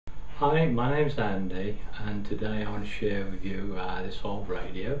Hi, my name's Andy, and today I want to share with you this old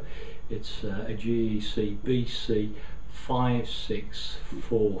radio. It's a GEC BC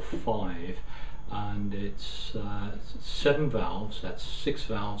 5645, and it's 7 valves, that's 6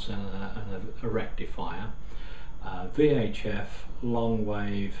 valves and a rectifier, VHF, long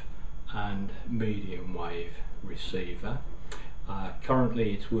wave and medium wave receiver.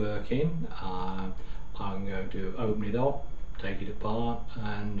 Currently it's working. I'm going to open it up, take it apart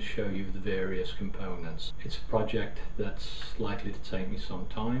and show you the various components. It's a project that's likely to take me some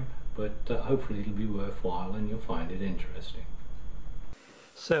time, but hopefully it'll be worthwhile and you'll find it interesting.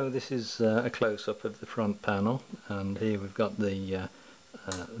 So this is a close-up of the front panel, and here we've got the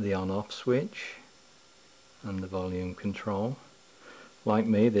on-off switch and the volume control. Like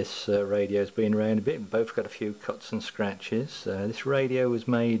me, this radio's been around a bit. Both got a few cuts and scratches. This radio was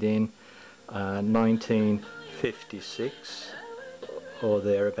made in 1956 or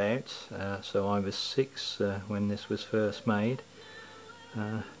thereabouts, so I was 6 when this was first made,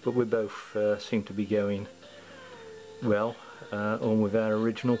 but we both seem to be going well on with our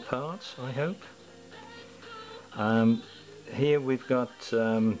original parts, I hope. Here we've got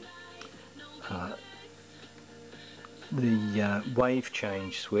the wave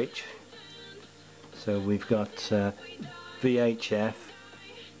change switch. So we've got VHF,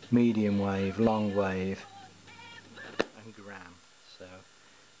 medium wave, long wave and gram. So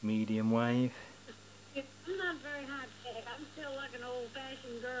medium wave. I'm not very high tech. I'm still like an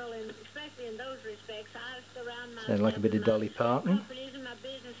old-fashioned girl, and especially in those respects. I surround myself. Sound like a bit of Dolly Parton. Companies and my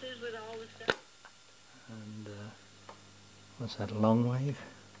businesses with all the stuff. And what's that, a long wave?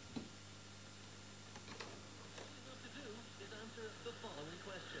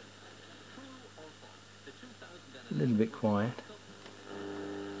 A little bit quiet.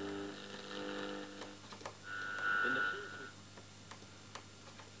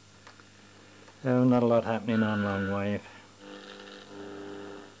 Oh, not a lot happening on long wave.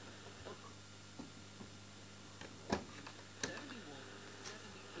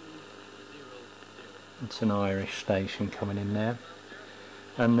 It's an Irish station coming in there.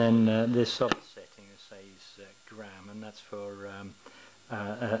 And then this other setting says gram, and that's for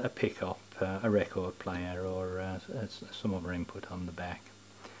a pickup, a record player, or some other input on the back,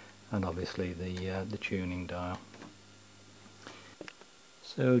 and obviously the tuning dial.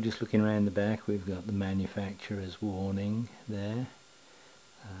 So just looking around the back, we've got the manufacturer's warning there,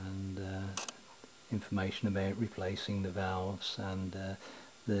 and information about replacing the valves, and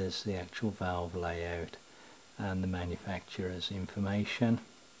there's the actual valve layout and the manufacturer's information.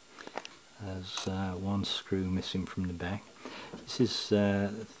 There's one screw missing from the back. This is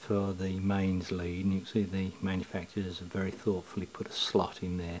for the mains lead, and you can see the manufacturers have very thoughtfully put a slot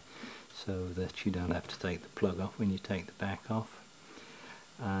in there so that you don't have to take the plug off when you take the back off.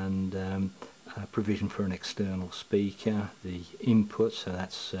 And provision for an external speaker, the input, so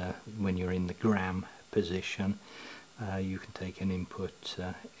that's when you're in the gram position, you can take an input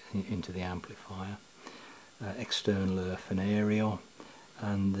into the amplifier, external earth and aerial,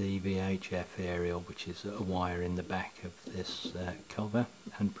 and the VHF aerial, which is a wire in the back of this cover,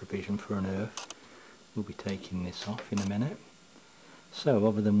 and provision for an earth. We'll be taking this off in a minute. So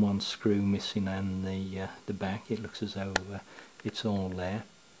other than one screw missing and the back, it looks as though it's all there.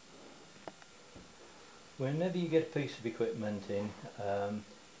 Whenever you get a piece of equipment in,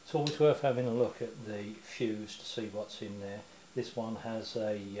 it's always worth having a look at the fuse to see what's in there. This one has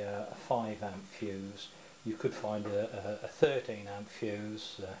a 5 amp fuse. You could find a 13 amp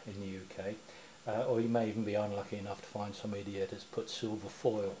fuse in the UK, or you may even be unlucky enough to find some idiot has put silver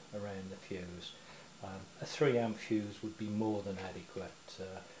foil around the fuse. A 3 amp fuse would be more than adequate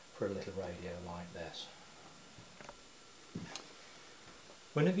for a little radio like this.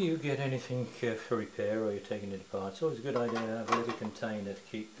 Whenever you get anything for repair or you're taking it apart, it's always a good idea to have a little container to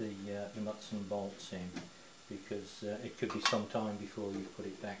keep the nuts and bolts in, because it could be some time before you put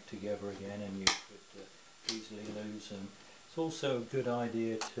it back together again and you could easily lose them. It's also a good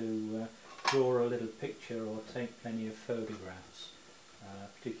idea to draw a little picture or take plenty of photographs,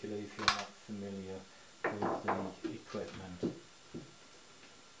 particularly if you're not familiar with the equipment.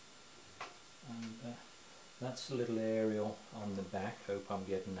 And that's a little aerial on the back, hope I'm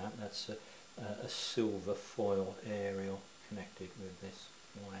getting that. That's a silver foil aerial connected with this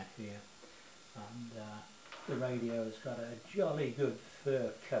wire here. And the radio's got a jolly good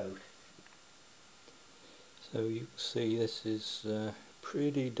fur coat. So you can see this is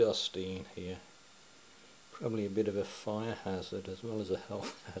pretty dusty in here. Probably a bit of a fire hazard as well as a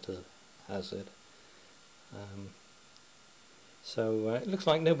health hazard. So it looks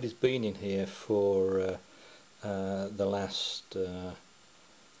like nobody's been in here for the last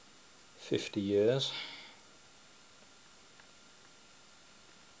 50 years.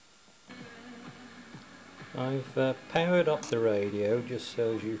 I've powered up the radio just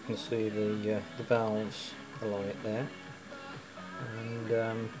so as you can see the valves alight there,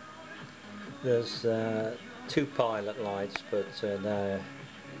 and there's two pilot lights, but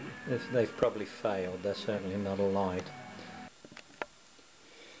they've probably failed. They're certainly not alight.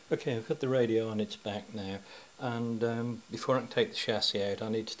 Okay, I've got the radio on its back now, and before I can take the chassis out I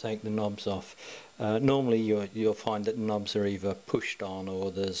need to take the knobs off. Normally you'll find that the knobs are either pushed on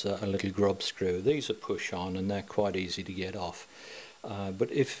or there's a little grub screw. These are push on and they're quite easy to get off. But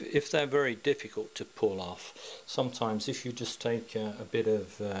if they're very difficult to pull off, sometimes if you just take a bit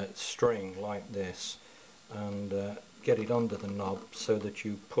of string like this and get it under the knob so that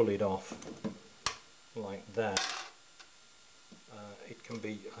you pull it off like that, it can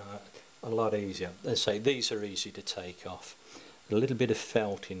be a lot easier. Let's say these are easy to take off. A little bit of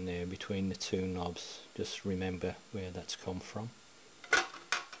felt in there between the two knobs, just remember where that's come from.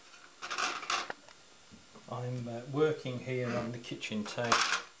 I'm working here on the kitchen table.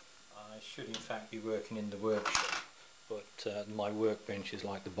 I should in fact be working in the workshop, but my workbench is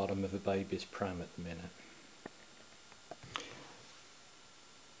like the bottom of a baby's pram at the minute.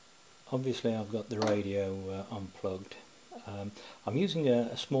 Obviously I've got the radio unplugged. I'm using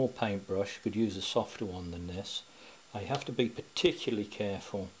a small paintbrush. Could use a softer one than this. I have to be particularly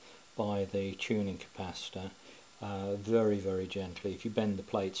careful by the tuning capacitor, very gently. If you bend the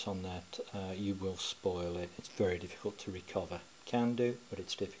plates on that you will spoil it. It's very difficult to recover. Can do, but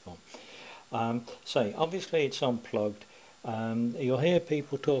it's difficult. So obviously it's unplugged. You'll hear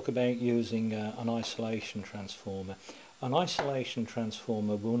people talk about using an isolation transformer. An isolation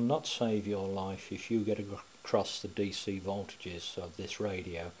transformer will not save your life if you get across the DC voltages of this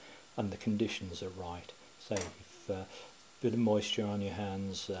radio and the conditions are right. Say if a bit of moisture on your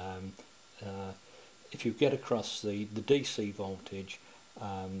hands, if you get across the DC voltage,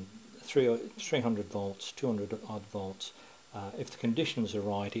 300 volts, 200 odd volts, if the conditions are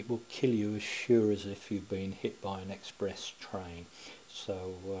right, it will kill you as sure as if you've been hit by an express train.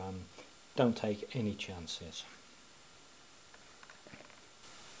 So don't take any chances.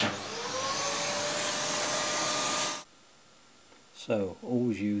 So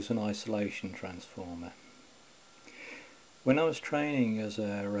always use an isolation transformer. When I was training as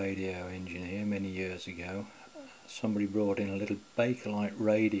a radio engineer many years ago, somebody brought in a little Bakelite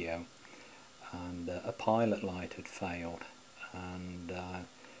radio, and a pilot light had failed, and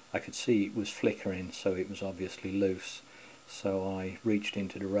I could see it was flickering, so it was obviously loose. So I reached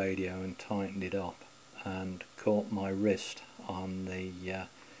into the radio and tightened it up and caught my wrist on the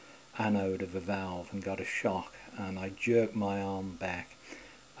anode of a valve and got a shock, and I jerked my arm back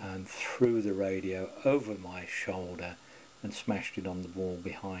and threw the radio over my shoulder and smashed it on the wall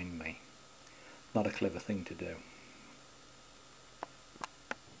behind me. Not a clever thing to do.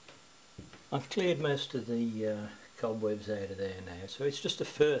 I've cleared most of the cobwebs out of there now, so it's just a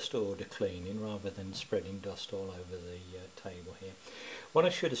first order cleaning rather than spreading dust all over the table here. What I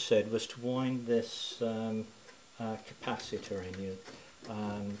should have said was to wind this capacitor in here.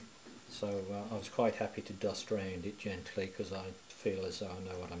 So I was quite happy to dust around it gently because I feel as though I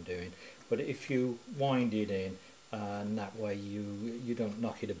know what I'm doing. But if you wind it in, and that way you don't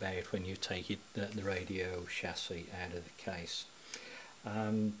knock it about when you take the radio chassis out of the case.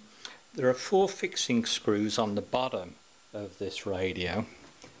 There are 4 fixing screws on the bottom of this radio,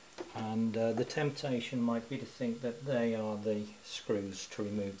 and the temptation might be to think that they are the screws to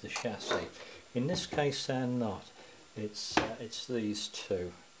remove the chassis. In this case they're not. It's these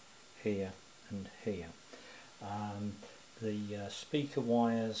two, here and here. The speaker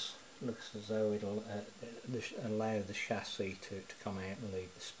wires looks as though it'll allow the chassis to come out and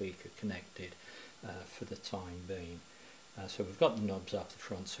leave the speaker connected for the time being. So we've got the knobs up the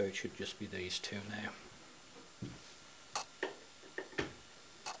front, so it should just be these two now.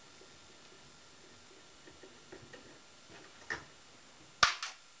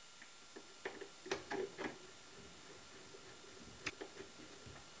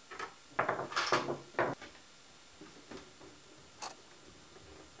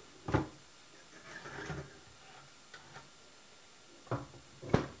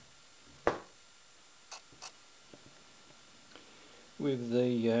 With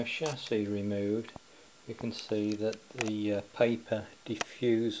the chassis removed, you can see that the paper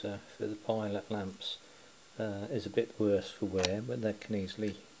diffuser for the pilot lamps is a bit worse for wear, but that can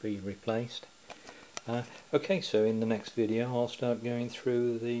easily be replaced. Okay, so in the next video I'll start going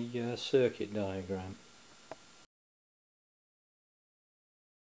through the circuit diagram.